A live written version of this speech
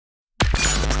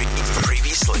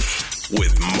Seriously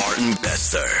with Martin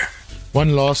Bester.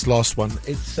 One last one.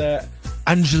 It's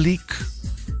Angelique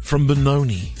from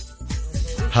Benoni.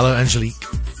 Hello, Angelique.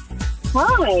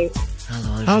 Hi.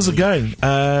 Hello. How's it going?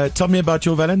 Tell me about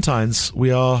your Valentines.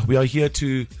 We are here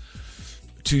to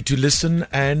listen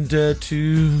and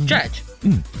to Judge.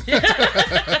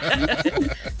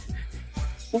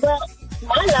 Well,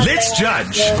 my love Let's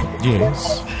judge.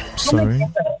 Yes. Sorry.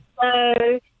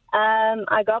 So,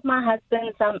 I got my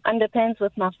husband some underpants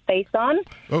with my face on,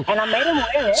 and I made him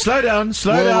wear it.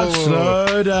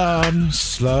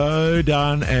 Slow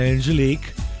down,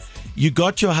 Angelique. You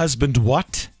got your husband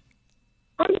what?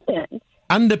 Underpants.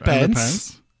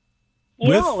 Underpants?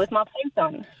 Yeah, with my face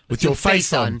on. With your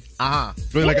face on. Ah.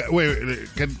 Wait,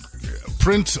 can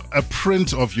a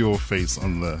print of your face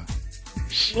on the...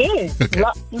 Yes,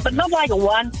 but not like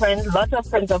one print, lots of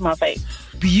prints of my face.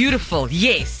 Beautiful.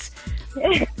 Yes.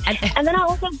 And then I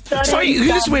also started...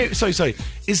 Sorry.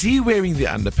 Is he wearing the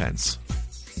underpants?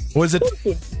 Or is it...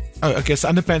 Oh, okay, so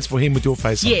underpants for him with your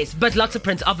face on. Yes, but lots of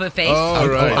prints of her face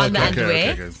right. on the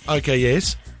underwear. Okay,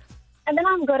 yes. And then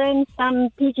I've gotten some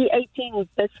PG-18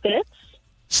 biscuits.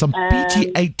 Some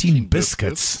PG-18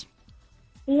 biscuits.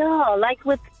 Yeah, like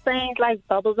with things like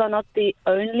bubbles are not the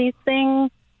only thing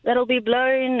that'll be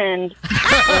blown, and...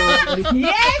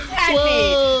 Yes,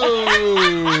 Andy.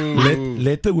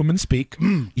 Let the woman speak.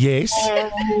 Yes.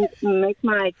 And make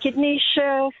my kidney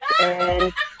shift,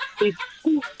 and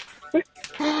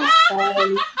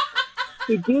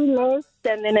to do list,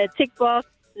 and then a tick box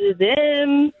to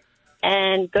them,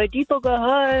 and go deep or go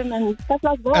home, and stuff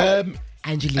like that.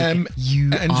 Angelique,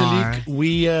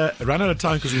 we run out of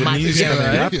time because we're my music hero.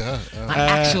 coming up. My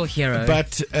actual hero.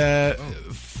 But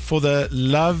for the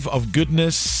love of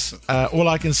goodness, all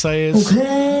I can say is...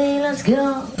 Okay, let's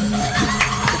go.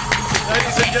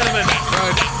 Ladies and gentlemen,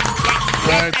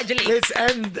 Yes, Angelique.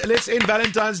 let's end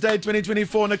Valentine's Day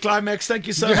 2024 on a climax. Thank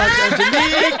you so much,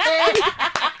 Angelique.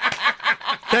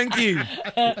 Thank you.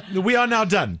 We are now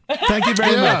done. Thank you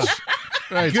very much.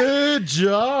 Right. Good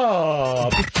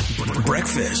job.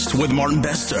 Breakfast with Martin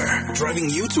Bester. Driving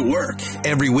you to work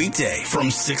every weekday from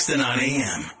 6 to 9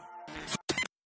 a.m.